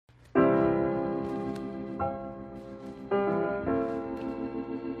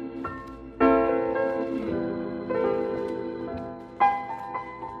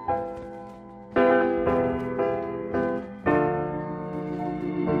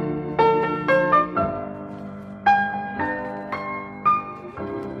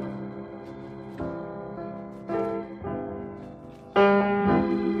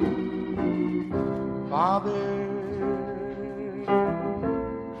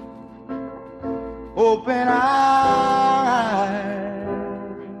open eyes,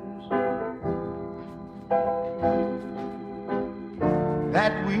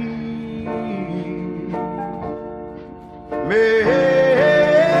 that we may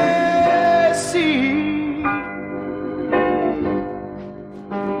see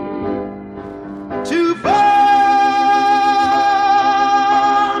to follow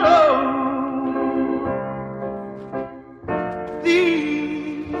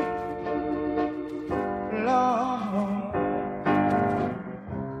thee, Lord.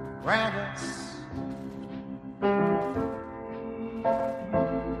 Grant us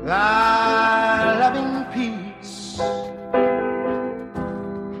thy loving peace,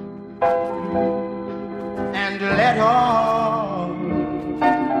 and let all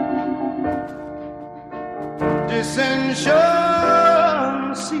dissension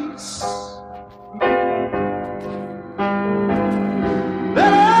cease.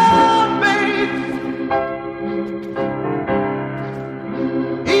 Let our faith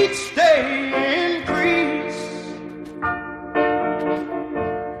each day increase,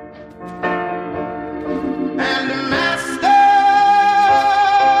 and Master,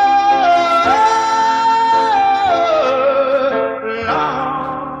 Lord,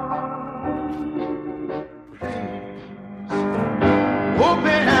 please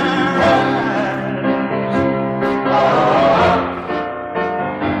open our eyes,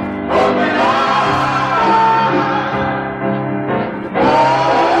 open our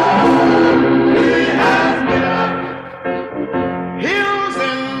hills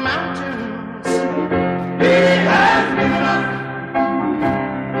and mountains. He has given us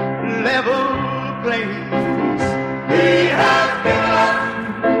level plains. He has given us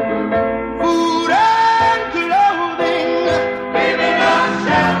food and clothing, giving us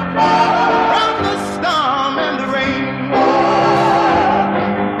shelter from the storm and the rain.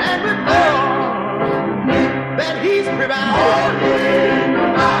 And with all that He's provided,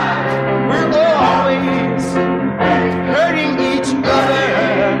 we're always hurting each other.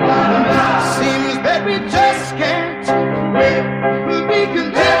 Seems that we just can't be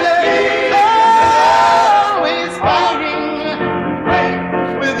contented, always fighting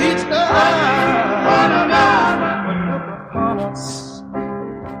with each other. But look upon us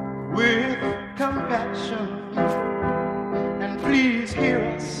with compassion, and please hear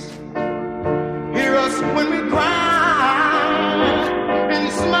us when we cry,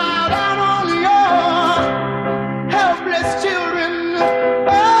 and smile down on your helpless children.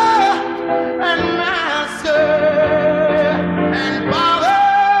 Oh, and Master and Father,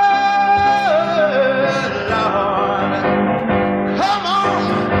 Lord, come on,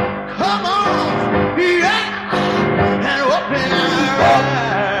 yeah, and open our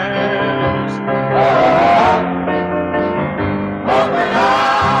eyes, open our eyes.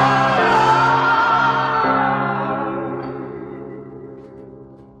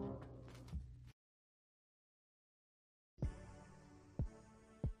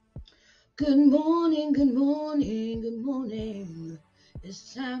 Good morning, good morning, good morning.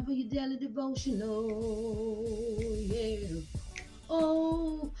 It's time for your daily devotional. Yeah.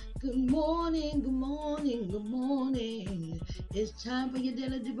 Oh, good morning, good morning, good morning. It's time for your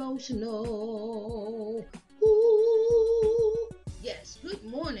daily devotional. Ooh. Yes, good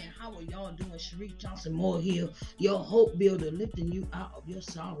morning. How are y'all doing? Sheree Johnson Moore here, your hope builder, lifting you out of your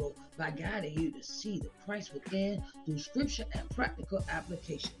sorrow by guiding you to see the Christ within through scripture and practical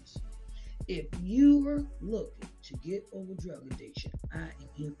applications. If you're looking to get over drug addiction, I am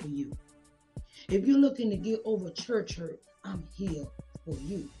here for you. If you're looking to get over church hurt, I'm here for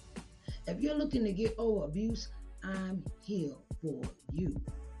you. If you're looking to get over abuse, I'm here for you.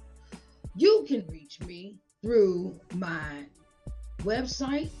 You can reach me through my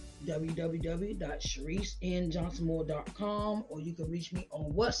website, www.ShariceNJohnsonMoore.com, or you can reach me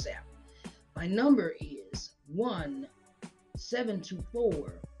on WhatsApp. My number is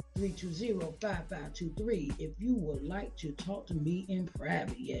 1-724-320-5523. If you would like to talk to me in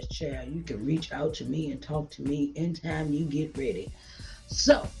private, yes, child, you can reach out to me and talk to me anytime you get ready.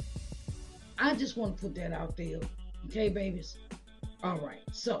 So, I just want to put that out there. Okay, babies? All right.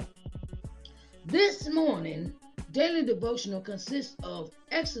 So, this morning, daily devotional consists of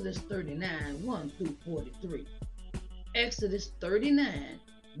Exodus 39, 1 through 43. Exodus 39,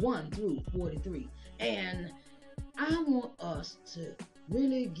 1 through 43. And I want us to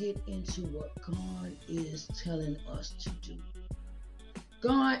really get into what God is telling us to do.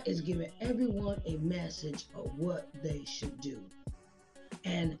 God is giving everyone a message of what they should do.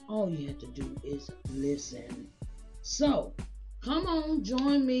 And all you have to do is listen. So, come on,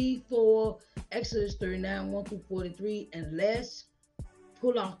 join me for Exodus 39, 1 through 43, and let's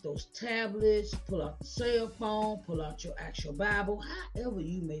pull out those tablets, pull out the cell phone, pull out your actual Bible, however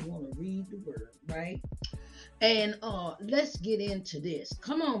you may want to read the word, right? And let's get into this.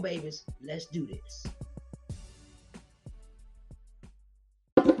 Come on, babies, let's do this.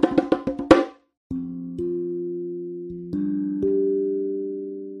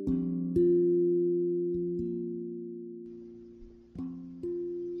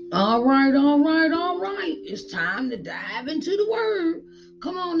 All right, all right, all right. It's time to dive into the word.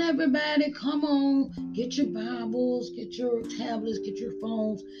 Come on, everybody. Come on. Get your Bibles, get your tablets, get your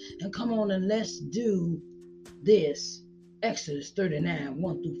phones, and come on and let's do this. Exodus 39,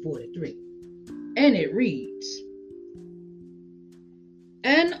 1 through 43. And it reads,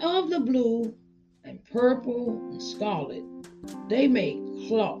 and of the blue and purple and scarlet, they made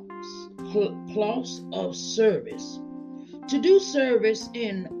cloths of service, to do service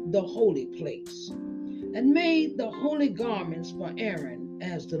in the holy place, and made the holy garments for Aaron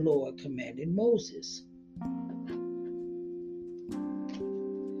as the Lord commanded Moses.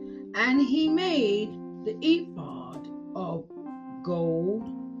 And he made the ephod of gold,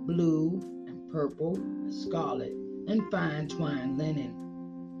 blue, and purple, and scarlet, and fine twined linen.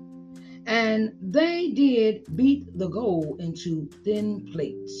 And they did beat the gold into thin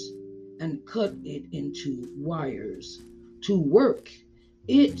plates, and cut it into wires, to work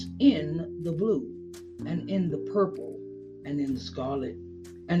it in the blue, and in the purple, and in the scarlet,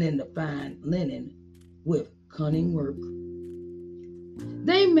 and in the fine linen, with cunning work.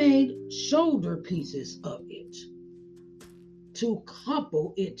 They made shoulder pieces of it, to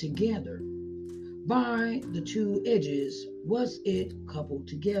couple it together. By the two edges was it coupled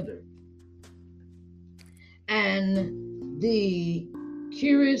together. And the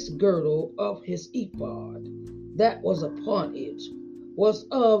curious girdle of his ephod that was upon it was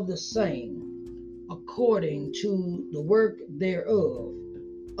of the same, according to the work thereof,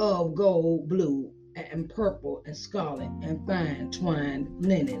 of gold, blue, and purple, and scarlet, and fine twined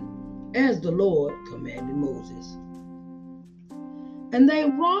linen, as the Lord commanded Moses. And they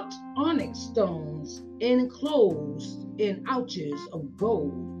wrought onyx stones enclosed in ouches of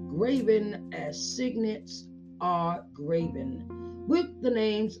gold, graven as signets are graven, with the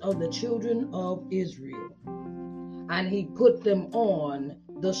names of the children of Israel. And he put them on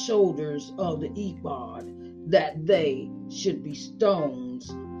the shoulders of the ephod, that they should be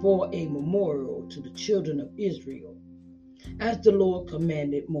stones for a memorial to the children of Israel, as the Lord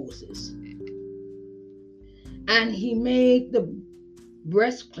commanded Moses. And he made the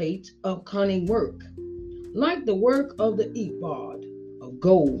breastplate of cunning work, like the work of the ephod, of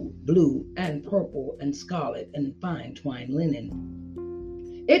gold, blue, and purple, and scarlet, and fine twined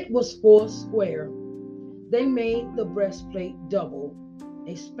linen. It was 4 square. They made the breastplate double.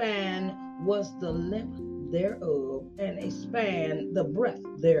 A span was the length thereof, and a span the breadth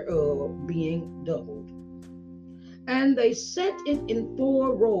thereof, being doubled. And they set it in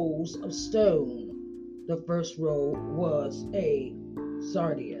 4 rows of stone. The first row was a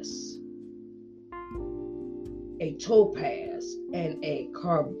sardius, a topaz, and a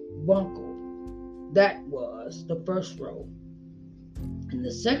carbuncle. That was the first row. And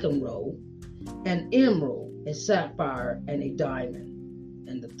the second row, an emerald, a sapphire, and a diamond.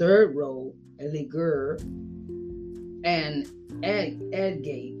 And the third row, a ligure, an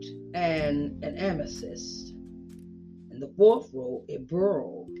agate, and an amethyst. And the fourth row, a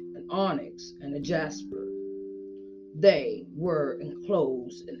beryl, an onyx, and a jasper. They were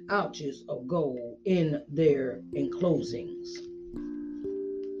enclosed in ouches of gold in their enclosings.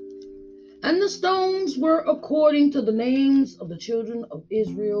 And the stones were according to the names of the children of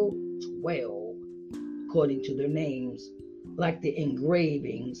Israel, 12, according to their names, like the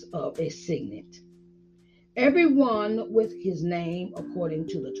engravings of a signet, every one with his name according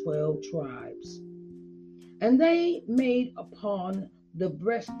to the 12 tribes. And they made upon the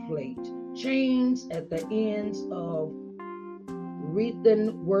breastplate chains at the ends of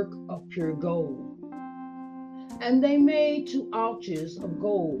wreathen work of pure gold. And they made 2 ouches of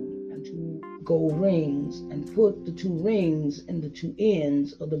gold, and 2 gold rings, and put the 2 rings in the 2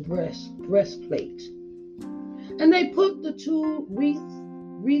 ends of the breastplate. And they put the 2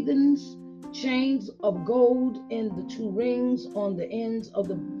 wreathen chains of gold in the 2 rings on the ends of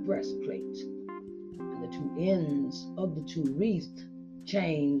the breastplate. And the 2 ends of the 2 wreathed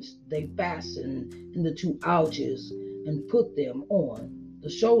chains they fastened in the 2 ouches, and put them on the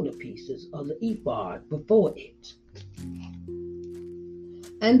shoulder pieces of the ephod before it.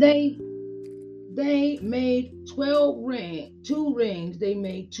 And they made 2 rings. They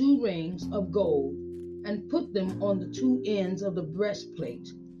made 2 rings of gold, and put them on the 2 ends of the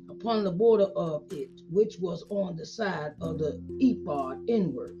breastplate upon the border of it, which was on the side of the ephod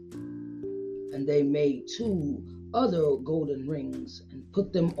inward. And they made 2 other golden rings and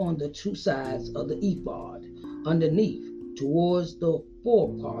put them on the 2 sides of the ephod underneath towards the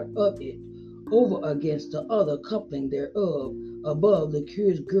forepart of it, over against the other coupling thereof, above the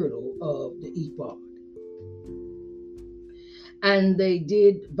curious girdle of the ephod. And they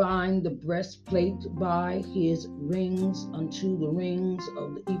did bind the breastplate by his rings unto the rings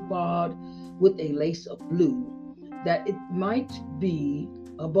of the ephod with a lace of blue, that it might be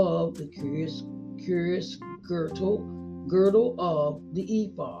above the curious girdle of the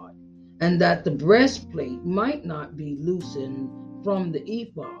ephod, and that the breastplate might not be loosened from the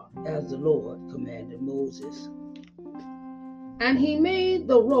ephod, as the Lord commanded Moses. And he made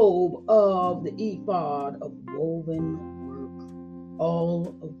the robe of the ephod of woven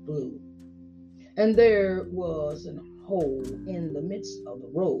all of blue. And there was an hole in the midst of the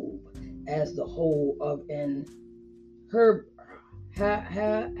robe, as the hole of an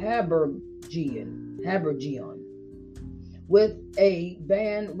habergeon, with a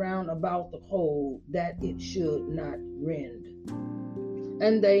band round about the hole, that it should not rend.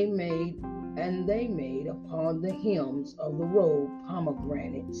 And they made upon the hems of the robe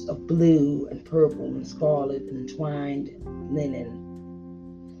pomegranates of blue and purple and scarlet and twined linen.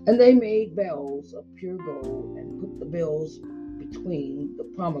 And they made bells of pure gold, and put the bells between the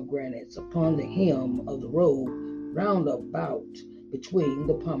pomegranates upon the hem of the robe, round about between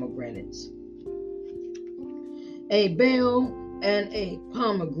the pomegranates. A bell and a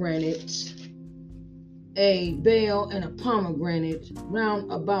pomegranate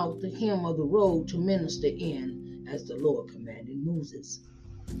round about the hem of the robe to minister in, as the Lord commanded Moses.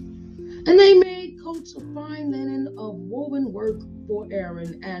 And they made coats of fine linen of woven work for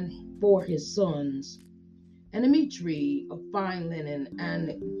Aaron and for his sons, and a mitre of fine linen,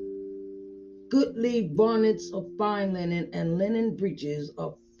 and goodly bonnets of fine linen, and linen breeches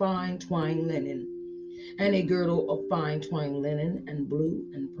of fine twined linen, and a girdle of fine twined linen, and blue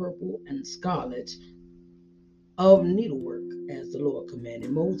and purple and scarlet of needlework, as the Lord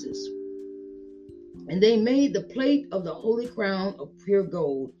commanded Moses. And they made the plate of the holy crown of pure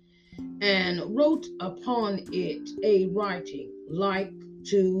gold, and wrote upon it a writing like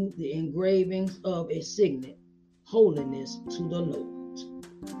to the engravings of a signet, holiness to the Lord.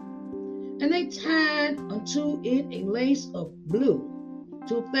 And they tied unto it a lace of blue,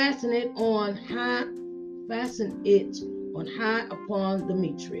 to fasten it on high upon the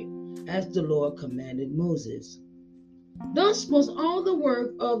mitre, as the Lord commanded Moses. Thus was all the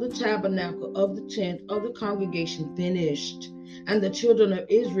work of the tabernacle of the tent of the congregation finished. And the children of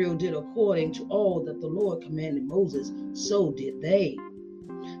Israel did according to all that the Lord commanded Moses, so did they.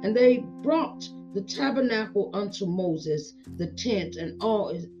 And they brought the tabernacle unto Moses, the tent, and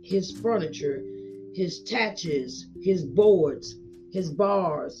all his furniture, his taches, his boards, his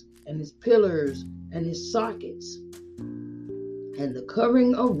bars, and his pillars, and his sockets, and the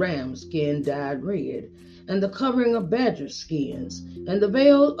covering of ram skin dyed red, and the covering of badger skins, and the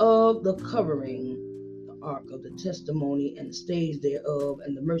veil of the covering, the ark of the testimony, and the stays thereof,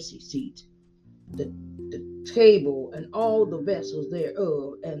 and the mercy seat, the table, and all the vessels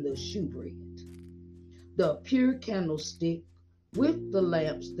thereof, and the shewbread, the pure candlestick with the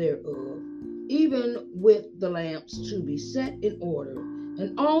lamps thereof, even with the lamps to be set in order,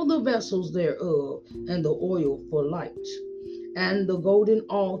 and all the vessels thereof, and the oil for light, and the golden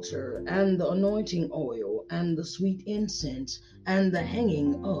altar, and the anointing oil, and the sweet incense, and the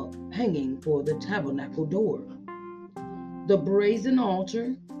hanging for the tabernacle door, the brazen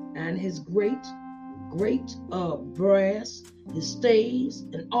altar, and his great brass, his staves,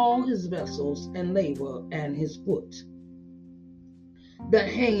 and all his vessels, and laver, and his foot, the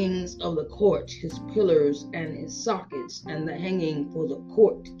hangings of the court, his pillars, and his sockets, and the hanging for the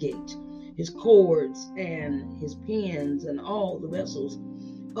court gate, his cords, and his pins, and all the vessels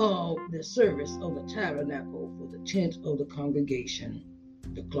of the service of the tabernacle for the tent of the congregation,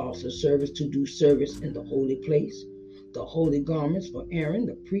 the cloths of service to do service in the holy place, the holy garments for Aaron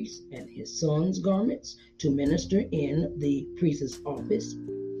the priest, and his sons' garments to minister in the priest's office,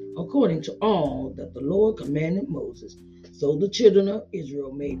 according to all that the Lord commanded Moses. So the children of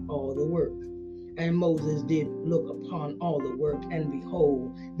Israel made all the work. And Moses did look upon all the work, and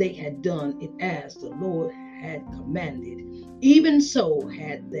behold, they had done it as the Lord had commanded. Even so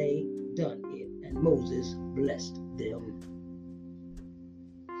had they done it, and Moses blessed them.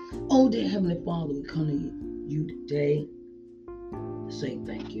 Oh, dear Heavenly Father, we come to you today to say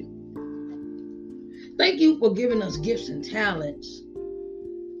thank you. Thank you for giving us gifts and talents,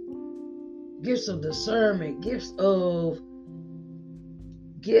 gifts of discernment, gifts of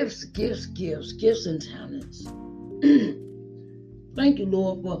Gifts and talents. Thank you,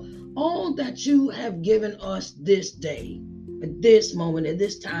 Lord, for all that you have given us this day, at this moment, at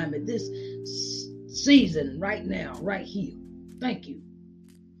this time, at this season, right now, right here. Thank you.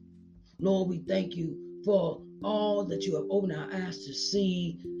 Lord, we thank you for all that you have opened our eyes to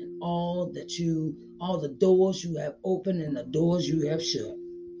see, and all the doors you have opened and the doors you have shut.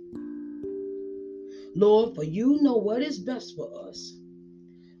 Lord, for you know what is best for us.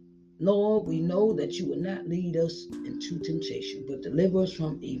 Lord, we know that you will not lead us into temptation, but deliver us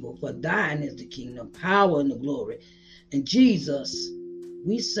from evil. For thine is the kingdom, power, and the glory. And Jesus,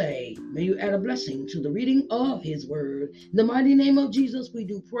 we say, may you add a blessing to the reading of his word. In the mighty name of Jesus, we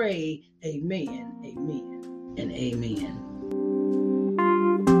do pray. Amen, amen, and amen.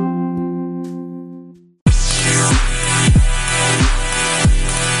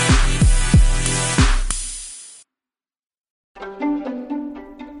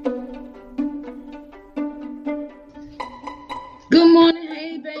 Good morning,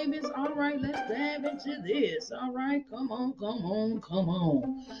 hey babies. All right, let's dive into this. All right, come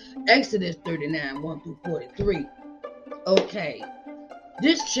on. Exodus 39, 1 through 43. Okay,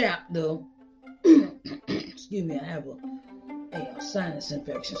 this chapter, excuse me, I have a sinus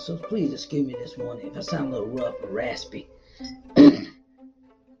infection, so please excuse me this morning if I sound a little rough or raspy.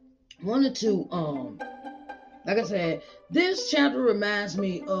 Wanted to, like I said, this chapter reminds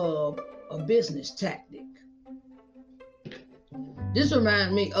me of a business tactic. This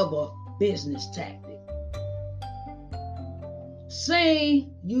reminds me of a business tactic. Say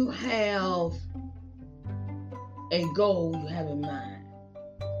you have a goal you have in mind,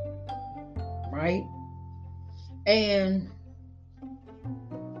 right? And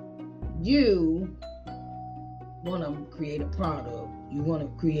you want to create a product. You want to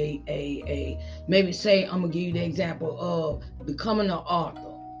create a maybe say, I'm going to give you the example of becoming an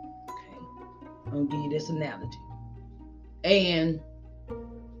author. Okay, I'm going to give you this analogy. And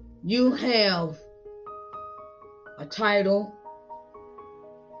you have a title,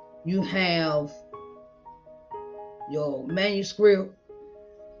 you have your manuscript,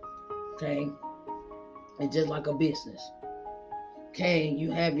 okay, it's just like a business. Okay,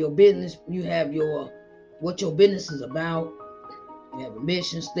 you have your business, you have what your business is about, you have a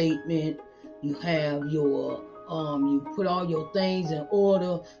mission statement, you have your you put all your things in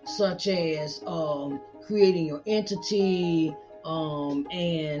order, such as creating your entity,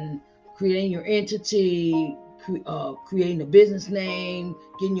 and creating your entity, creating a business name,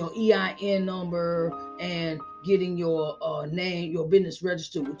 getting your EIN number, and getting your name, your business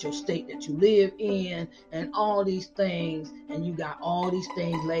registered with your state that you live in, and all these things. And you got all these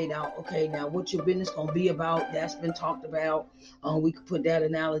things laid out. Okay, now what your business gonna be about, that's been talked about. We could put that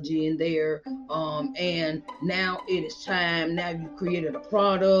analogy in there. And now it is time. Now you've created a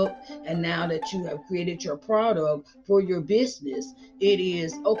product, and now that you have created your product for your business, it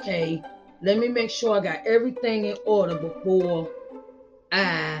is okay. Let me make sure I got everything in order before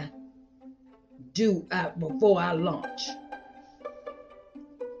I launch.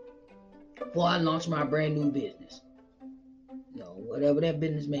 Before I launch my brand new business. Whatever that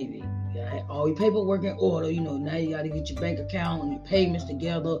business may be. You got all your paperwork in order. Now you got to get your bank account and your payments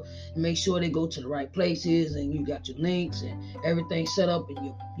together and make sure they go to the right places, and you got your links and everything set up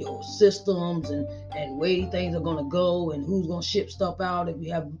in your systems, and where things are going to go, and who's going to ship stuff out if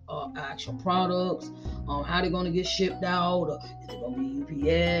you have actual products, how they're going to get shipped out. Or is it going to be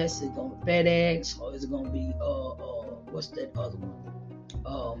UPS? Is it going to be FedEx? Or is it going to be what's that other one?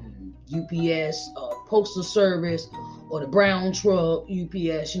 UPS, Postal Service, or the brown truck,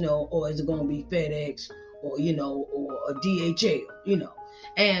 UPS, or is it going to be FedEx, or a DHL,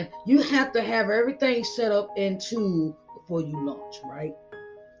 and you have to have everything set up before you launch, right?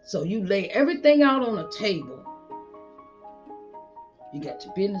 So you lay everything out on a table. You got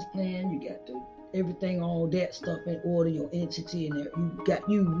your business plan, you got everything, all that stuff in order, your entity, and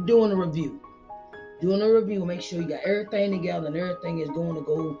you doing a review. Make sure you got everything together and everything is going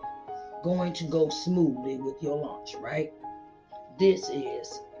to go smoothly with your launch, right? This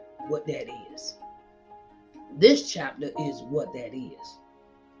is what that is. This chapter is what that is.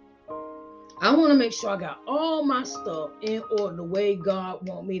 I want to make sure I got all my stuff in order, the way God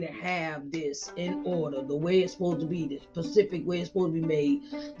wants me to have this in order, the way it's supposed to be, the specific way it's supposed to be made,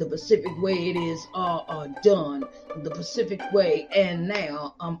 the specific way it is done, the specific way. And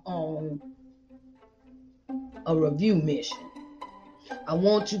now I'm on a review mission. I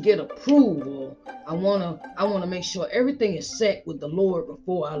want to get approval. I want to make sure everything is set with the Lord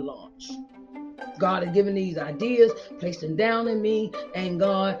before I launch. God has given these ideas, placed them down in me, and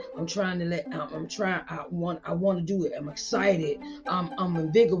God, I want to do it. I'm excited. I'm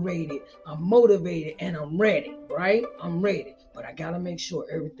invigorated. I'm motivated, and I'm ready. Right? I'm ready. But I gotta make sure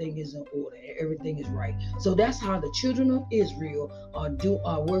everything is in order and everything is right. So that's how the children of Israel are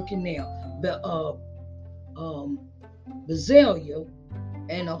working now. But Bezalel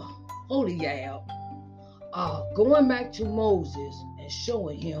and Aholiab are going back to Moses and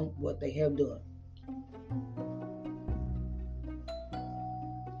showing him what they have done.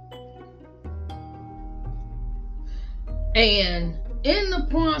 And in the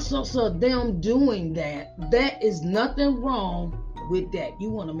process of them doing that, there is nothing wrong with that.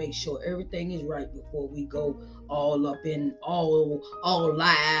 You want to make sure everything is right before we go all up in all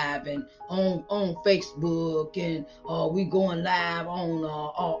live and on Facebook, and we going live on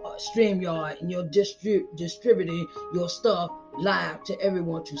StreamYard, and you're distributing your stuff live to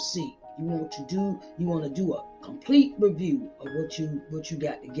everyone to see. You want to do a complete review of what you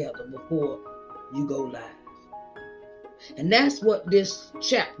got together before you go live. And that's what this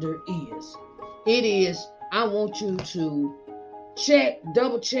chapter is. It is, I want you to check,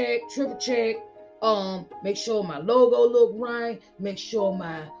 double check, triple check, make sure my logo look right, make sure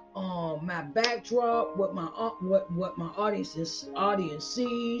my backdrop, what my audience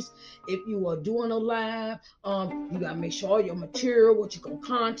sees. If you are doing a live, you gotta make sure all your material, what your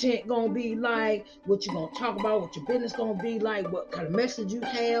content gonna be like, what you gonna talk about, what your business gonna be like, what kind of message you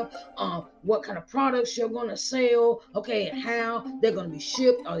have, what kind of products you're gonna sell, okay, and how they're gonna be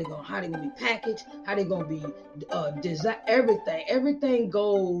shipped, how they gonna be packaged, how they gonna be design. Everything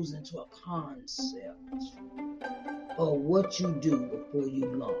goes into a concept of what you do before you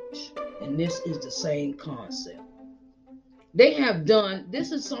launch. And this is the same concept. They have done,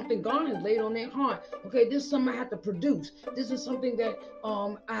 this is something God has laid on their heart. Okay, this is something I have to produce. This is something that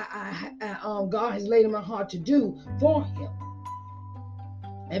God has laid in my heart to do for him.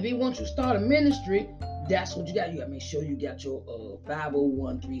 If he wants you to start a ministry, that's what you got. You got to make sure you got your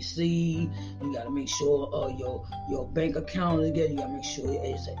 501(c)(3). You got to make sure your bank account is together. You got to make sure you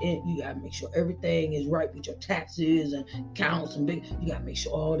got to make sure everything is right with your taxes and accounts and you got to make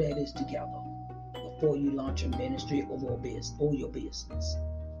sure all that is together before you launch your ministry or your business.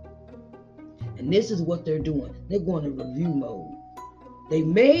 And this is what they're doing. They're going to review mode. They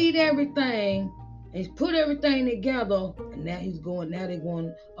made everything. He's put everything together, and now they're going,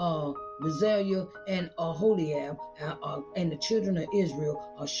 Bezalel and Aholiab, and the children of Israel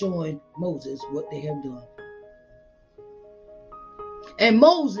are showing Moses what they have done. And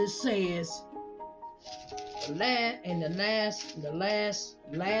Moses says, in the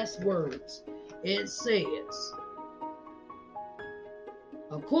last words, it says,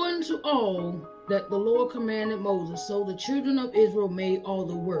 according to all that the Lord commanded Moses, so the children of Israel made all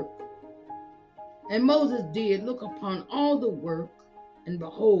the work. And Moses did look upon all the work, and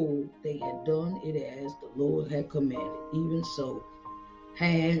behold, they had done it as the Lord had commanded. Even so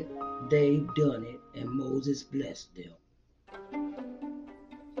had they done it, and Moses blessed them.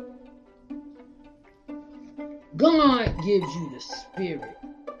 God gives you the Spirit.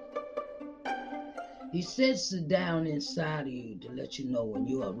 He sits it down inside of you to let you know when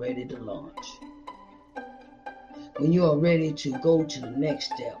you are ready to launch. When you are ready to go to the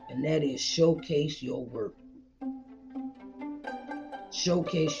next step, and that is showcase your work.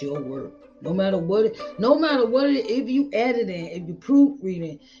 Showcase your work. No matter what if you editing, if you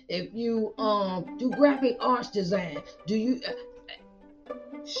proofreading, if you do graphic arts design,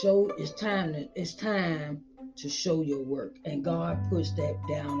 it's time to show your work. And God puts that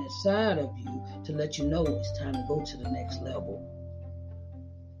down inside of you to let you know it's time to go to the next level.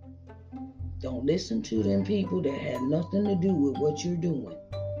 Don't listen to them people that have nothing to do with what you're doing.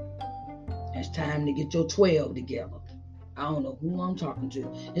 It's time to get your 12 together. I don't know who I'm talking to.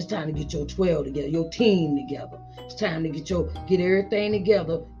 It's time to get your 12 together, your team together. It's time to get everything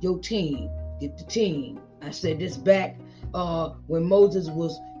together, your team. Get the team. I said this back when Moses had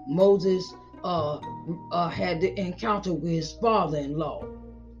the encounter with his father-in-law.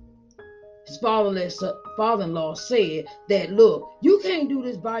 His father-in-law said that, look, you can't do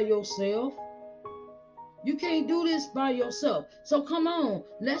this by yourself. You can't do this by yourself. So come on,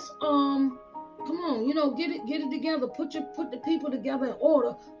 let's get it together. Put the people together in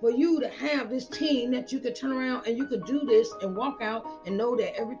order for you to have this team that you could turn around and you could do this and walk out and know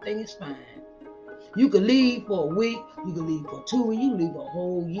that everything is fine. You could leave for a week, you could leave for 2 weeks, you can leave a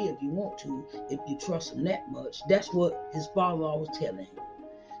whole year if you want to, if you trust him that much. That's what his father-in-law was telling him.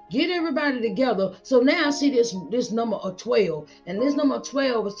 Get everybody together. So now I see this number of 12, and this number of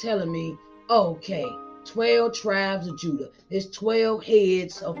 12 was telling me, okay, 12 tribes of Judah. There's 12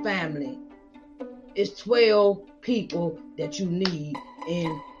 heads of family. it's 12 people that you need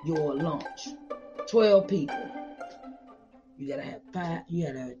in your launch. 12 people. You gotta have 5, you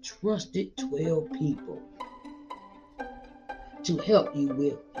gotta have trusted 12 people to help you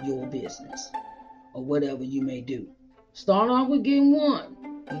with your business or whatever you may do. Start off with getting one.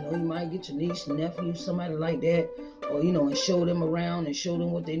 You might get your niece, nephew, somebody like that, or and show them around and show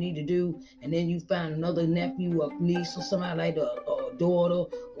them what they need to do, and then you find another nephew or niece or somebody like that, or daughter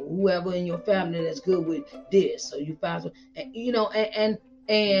or whoever in your family that's good with this. So you find some,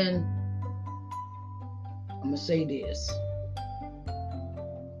 and I'm gonna say this.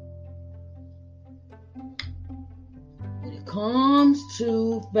 When it comes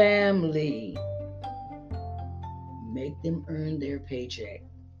to family, make them earn their paycheck.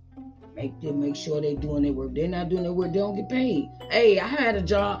 Make sure they're doing their work. They're not doing their work, they don't get paid. Hey, I had a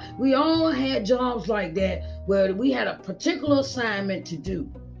job. We all had jobs like that where we had a particular assignment to do.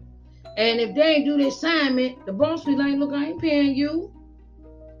 And if they ain't do the assignment, the boss be like, look, I ain't paying you.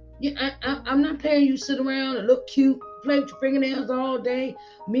 I'm not paying you to sit around and look cute, play with your fingernails all day,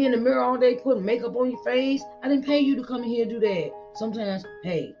 me in the mirror all day, putting makeup on your face. I didn't pay you to come in here and do that. Sometimes,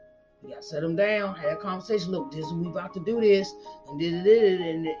 hey, you gotta set them down, have a conversation. Look, we about to do this, and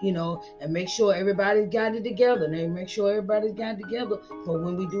make sure everybody's got it together. And make sure everybody's got it together for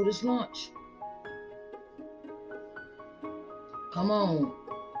when we do this launch. Come on.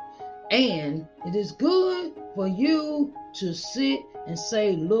 And it is good for you to sit and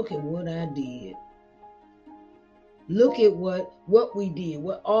say, look at what I did. Look at what we did,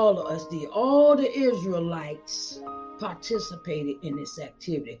 what all of us did. All the Israelites participated in this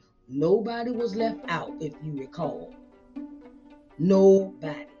activity. Nobody was left out, if you recall.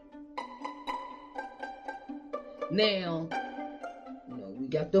 Nobody. Now, we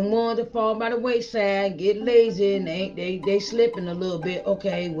got the ones that fall by the wayside, get lazy, and they slipping a little bit.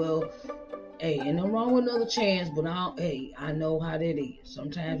 Okay, well, hey, ain't nothing wrong with another chance, but I know how that is.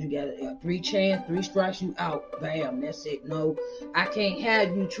 Sometimes you got 3 chances, 3 strikes, you out. Bam, that's it. No, I can't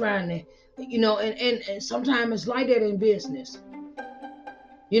have you trying to, and sometimes it's like that in business.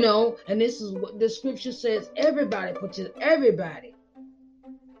 And this is what the scripture says, everybody.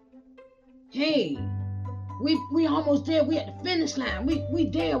 Hey, we almost there. We at the finish line. We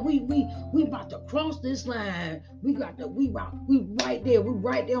there. We about to cross this line. We right there. We right there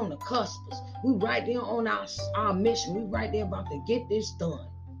on the cusp. We right there on our mission. We right there about to get this done.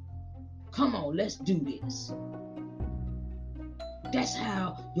 Come on, let's do this. That's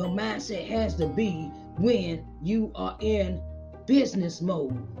how your mindset has to be when you are in business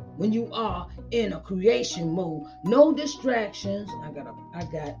mode, when you are in a creation mode. No distractions. I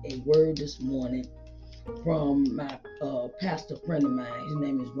got a word this morning from my pastor friend of mine. His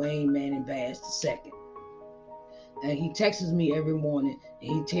name is Wayne Manning Bass II. And he texts me every morning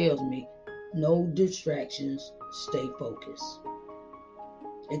and he tells me, no distractions, stay focused.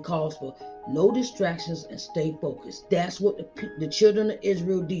 It calls for no distractions and stay focused. That's what the children of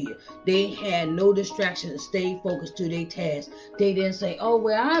Israel did. They had no distractions and stayed focused to their task. They didn't say, oh,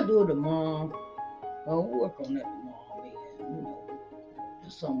 well, I'll do it tomorrow. Oh, we'll work on that tomorrow, man.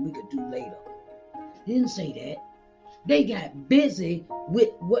 That's something we could do later. They didn't say that. They got busy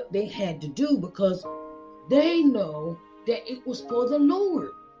with what they had to do because they know that it was for the Lord.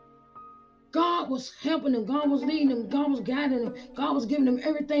 God was helping them. God was leading them. God was guiding them. God was giving them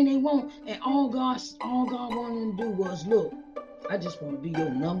everything they want. And all God wanted them to do was, look, I just want to be your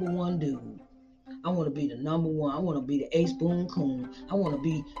number one dude. I want to be the number one. I want to be the ace boon coon. I want to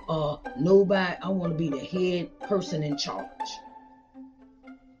be nobody. I want to be the head person in charge.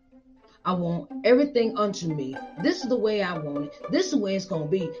 I want everything unto me. This is the way I want it. This is the way it's going to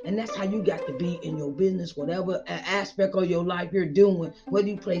be. And that's how you got to be in your business, whatever aspect of your life you're doing. Whether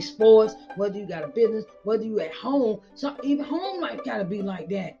you play sports, whether you got a business, whether you at home. So even home life got to be like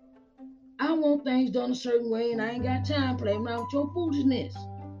that. I want things done a certain way and I ain't got time to play around with your foolishness.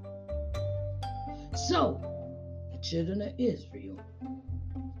 So, the children of Israel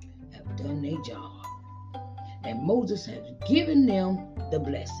have done their job. And Moses has given them the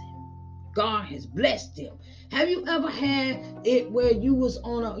blessing. God has blessed them. Have you ever had it where you was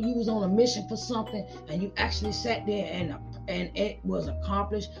on a mission for something and you actually sat there and it was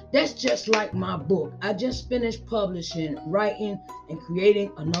accomplished? That's just like my book. I just finished publishing, writing, and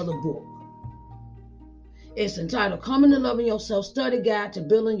creating another book. It's entitled Coming to Loving Yourself, Study Guide to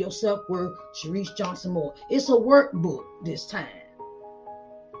Building Your Self-Worth, Sharice Johnson Moore. It's a workbook this time.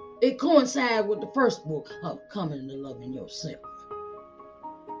 It coincides with the first book of Coming to Loving Yourself.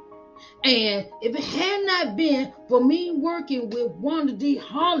 And if it had not been for me working with Wanda D.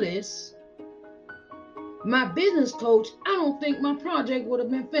 Hollis, my business coach, I don't think my project would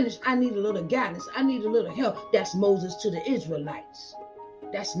have been finished. I need a little guidance. I need a little help. That's Moses to the Israelites.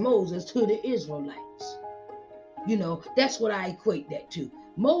 That's Moses to the Israelites. You know, that's what I equate that to.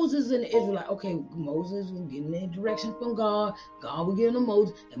 Moses and the Israelites. Okay, Moses was getting the direction from God. God will give him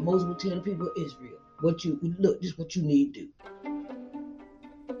Moses, and Moses will tell the people of Israel, this is what you need to do.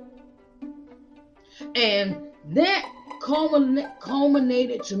 And that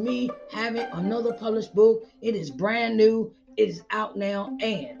culminated to me having another published book. It is brand new. It is out now.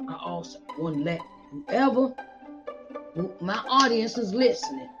 And I also want to let whoever my audience is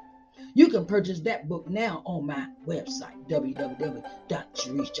listening, you can purchase that book now on my website,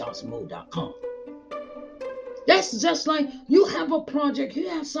 www.ShariceJohnsonMode.com. That's just like you have a project, you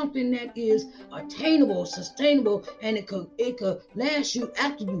have something that is attainable, sustainable, and it could last you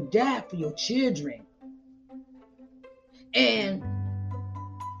after you die for your children. And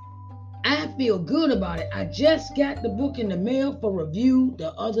I feel good about it. I just got the book in the mail for review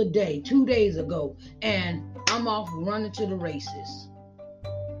the other day, 2 days ago, and I'm off running to the races.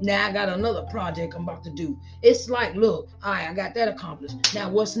 Now I got another project I'm about to do. It's like, look, all right, I got that accomplished. Now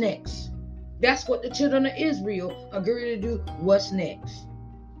what's next? That's what the children of Israel agreed to do. What's next?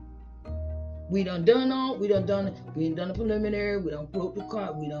 We done the preliminary, we done broke the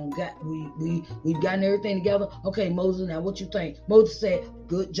card, we've gotten everything together. Okay, Moses, now what you think? Moses said,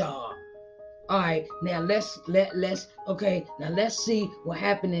 good job. All right, now let's see what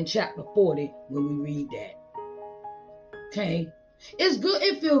happened in chapter 40 when we read that. Okay. It's good.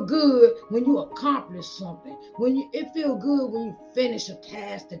 It feels good when you accomplish something. It feels good when you finish a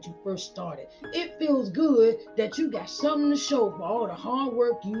task that you first started. It feels good that you got something to show for all the hard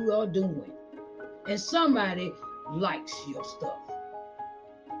work you are doing. And somebody likes your stuff.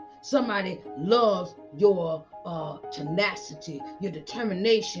 Somebody loves your tenacity, your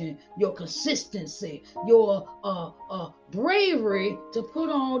determination, your consistency, your bravery to put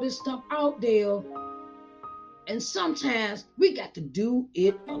all this stuff out there. And sometimes we got to do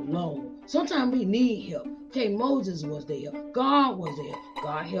it alone. Sometimes we need help. Okay, Moses was there. God was there.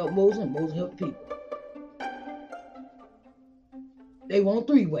 God helped Moses and Moses helped the people. They want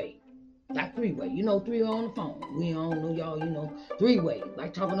three-way. Like three-way. You know, three-way on the phone. We don't know y'all, three-way.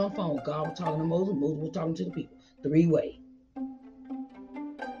 Like talking on the phone. God was talking to Moses. Moses was talking to the people. Three-way.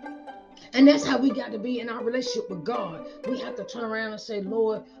 And that's how we got to be in our relationship with God. We have to turn around and say,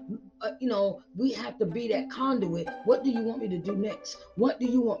 Lord, we have to be that conduit. What do you want me to do next? What do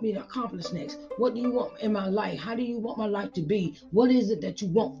you want me to accomplish next? What do you want in my life? How do you want my life to be? What is it that you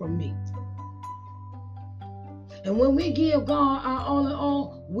want from me? And when we give God our all in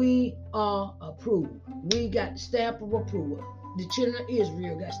all, we are approved. We got the stamp of approval. The children of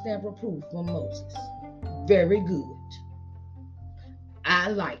Israel got stamp of approval from Moses. Very good. I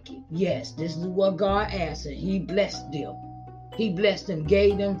like it. Yes, this is what God asked, and He blessed them. He blessed them,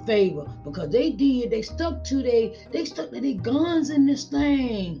 gave them favor because they stuck to their guns in this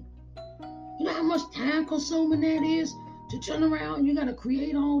thing. You know how much time consuming that is to turn around. You got to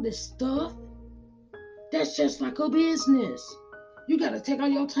create all this stuff. That's just like a business. You got to take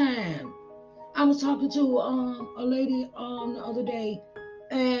out your time. I was talking to a lady the other day,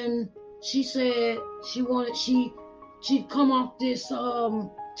 and she said she'd come off this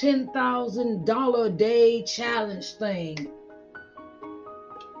 $10,000 a day challenge thing.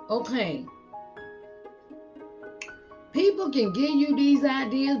 Okay. People can give you these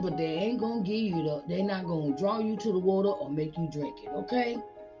ideas, but they ain't gonna they're not gonna draw you to the water or make you drink it, okay?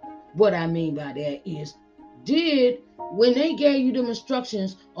 What I mean by that is, when they gave you them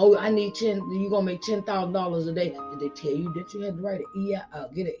instructions, you're gonna make $10,000 a day, did they tell you that you had to write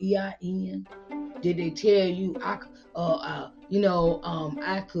get an EIN? Did they tell you you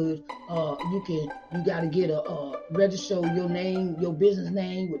gotta get register your name, your business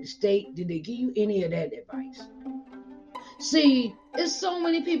name with the state? Did they give you any of that advice? See, there's so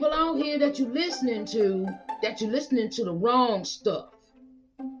many people out here that you're listening to the wrong stuff.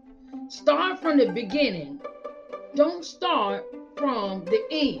 Start from the beginning. Don't start from the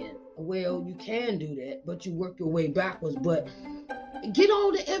end. Well, you can do that, but you work your way backwards. But get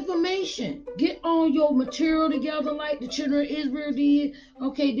all the information. Get all your material together like the children of Israel did.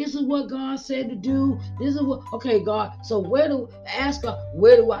 Okay, this is what God said to do. Okay, God. So ask God,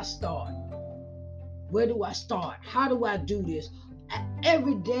 where do I start? Where do I start? How do I do this?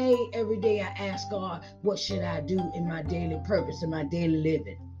 Every day I ask God, what should I do in my daily purpose, in my daily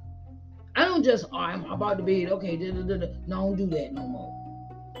living? I don't just, I'm about to be, okay, no, I don't do that no more.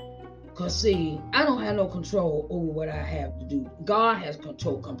 Because, see, I don't have no control over what I have to do. God has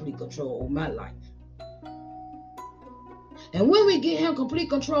complete control over my life. And when we get him complete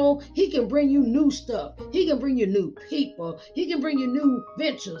control, he can bring you new stuff. He can bring you new people. He can bring you new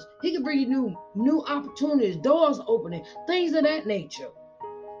ventures. He can bring you new opportunities, doors opening, things of that nature.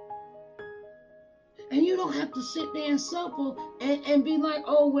 And you don't have to sit there and suffer and be like,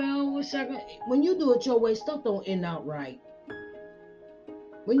 oh, well, wish I could. When you do it your way, stuff don't end out right.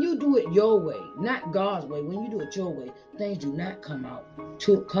 When you do it your way, not God's way, when you do it your way, things do not come out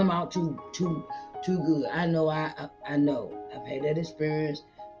too good. I know. I've had that experience.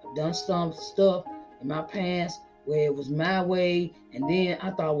 I've done some stuff in my past where it was my way, and then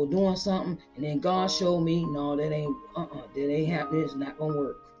I thought I was doing something, and then God showed me, no, that ain't happening. It's not gonna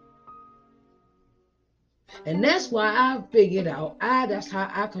work. And that's why I figured out, that's how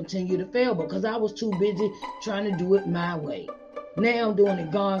I continue to fail, because I was too busy trying to do it my way. Now I'm doing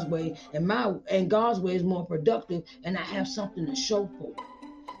it God's way, and God's way is more productive, and I have something to show for it.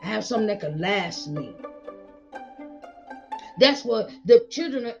 I have something that can last me. That's what the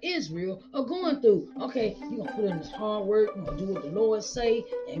children of Israel are going through. Okay, you're going to put in this hard work. You're going to do what the Lord say,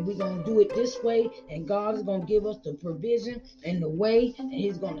 and we're going to do it this way. And God is going to give us the provision and the way, and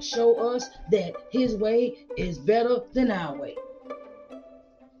he's going to show us that his way is better than our way.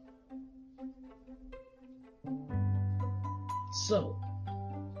 So,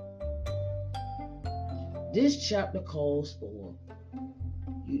 this chapter calls for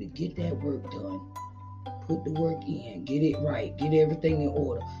you to get that work done. Put the work in, get it right, get everything in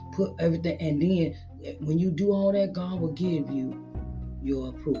order, put everything, and then when you do all that, God will give you your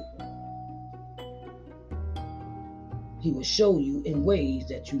approval. He will show you in ways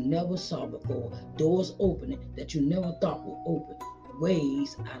that you never saw before, doors opening that you never thought would open,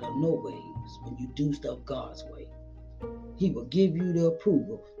 ways out of no ways when you do stuff God's way. He will give you the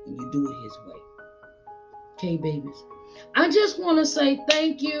approval when you do it his way. Okay, babies? I just want to say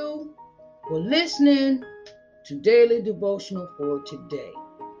thank you for listening to Daily Devotional for today.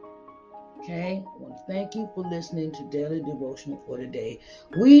 Okay, I want to thank you for listening to Daily Devotional for today.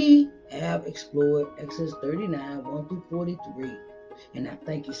 We have explored Exodus 39, 1 through 43. And I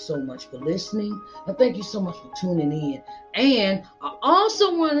thank you so much for listening. I thank you so much for tuning in. And I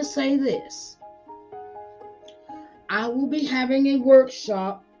also want to say this. I will be having a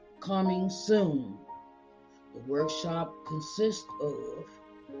workshop coming soon. The workshop consists of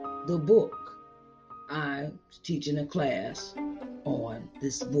the book. I'm teaching a class on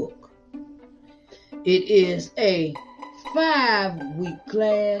this book. It is a 5-week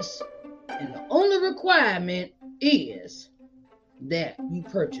class, and the only requirement is that you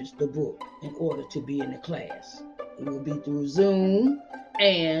purchase the book in order to be in the class. It will be through Zoom,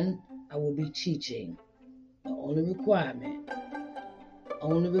 and I will be teaching. The only requirement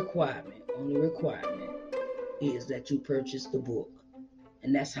is that you purchase the book.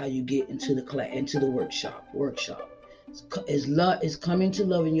 And that's how you get into the class, into the workshop. It's Coming to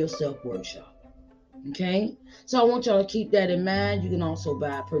Loving Yourself workshop. Okay? So I want y'all to keep that in mind. You can also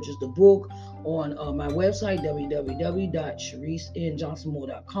purchase the book on my website,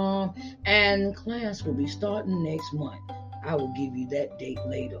 www.ShariceNJohnsonMoore.com. And the class will be starting next month. I will give you that date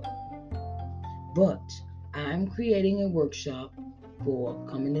later. But I'm creating a workshop for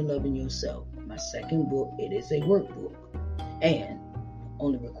Coming to Loving Yourself. My second book, it is a workbook. And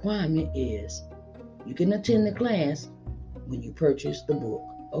only requirement is you can attend the class when you purchase the book.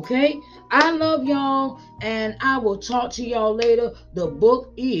 Okay? I love y'all, and I will talk to y'all later. The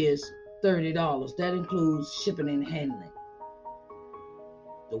book is $30. That includes shipping and handling.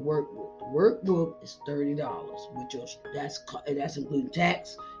 The workbook is $30, that's including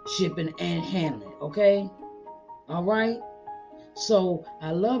tax, shipping, and handling. Okay? All right? So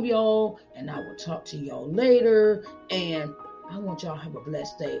I love y'all, and I will talk to y'all later, and I want y'all to have a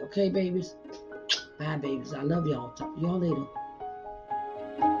blessed day. Okay, babies? Bye, babies. I love y'all. Talk to y'all later.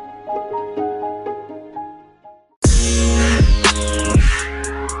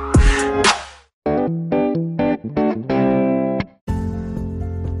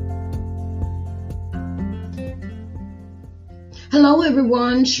 Hello,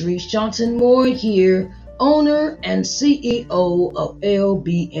 everyone. Sharice Johnson Moore here, owner and CEO of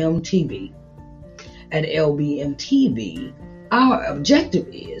LBM TV. At LBM TV, our objective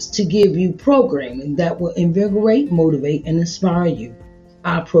is to give you programming that will invigorate, motivate, and inspire you.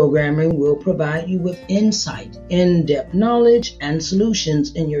 Our programming will provide you with insight, in-depth knowledge, and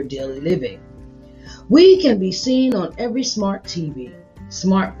solutions in your daily living. We can be seen on every smart TV,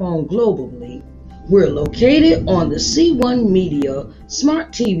 smartphone globally. We're located on the C1 Media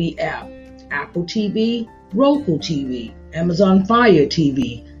Smart TV app, Apple TV, Roku TV, Amazon Fire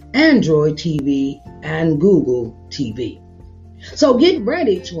TV, Android TV, and Google TV. So get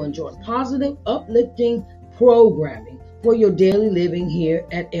ready to enjoy positive, uplifting programming for your daily living here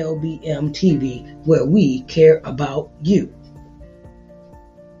at LBM TV, where we care about you.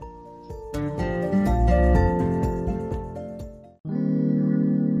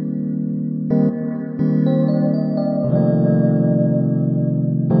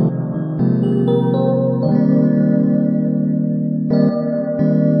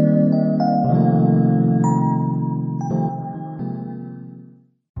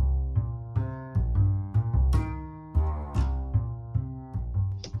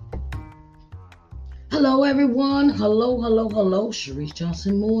 Hello, everyone. Hello. Sharice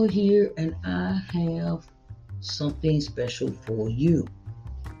Johnson Moore here, and I have something special for you.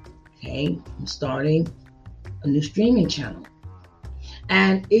 Okay, I'm starting a new streaming channel,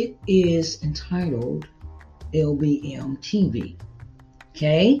 and it is entitled LBM TV.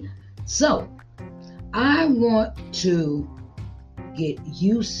 Okay, so I want to get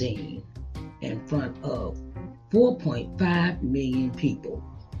you seen in front of 4.5 million people.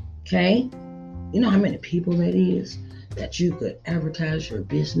 Okay. You know how many people that is that you could advertise your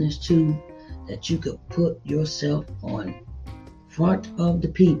business to, that you could put yourself on front of the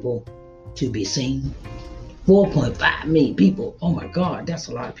people to be seen? 4.5 million people. Oh my God, that's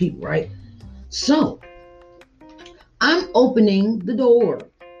a lot of people, right? So I'm opening the door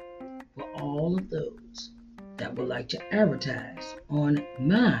for all of those that would like to advertise on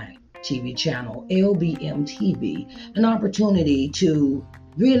my TV channel, LBM TV, an opportunity to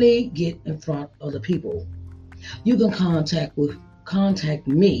really get in front of the people. You can contact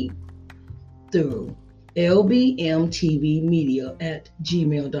me through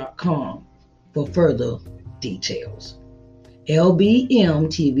lbmtvmedia@gmail.com for further details.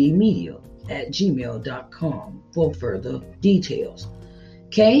 lbmtvmedia@gmail.com for further details.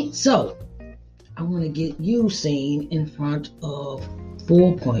 Okay, so I want to get you seen in front of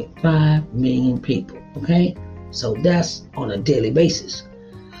 4.5 million people. Okay, so that's on a daily basis.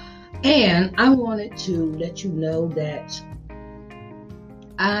 And I wanted to let you know that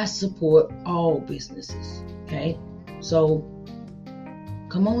I support all businesses, okay? So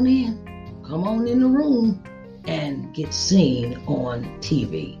come on in the room and get seen on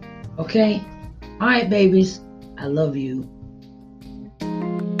TV, okay? All right, babies, I love you.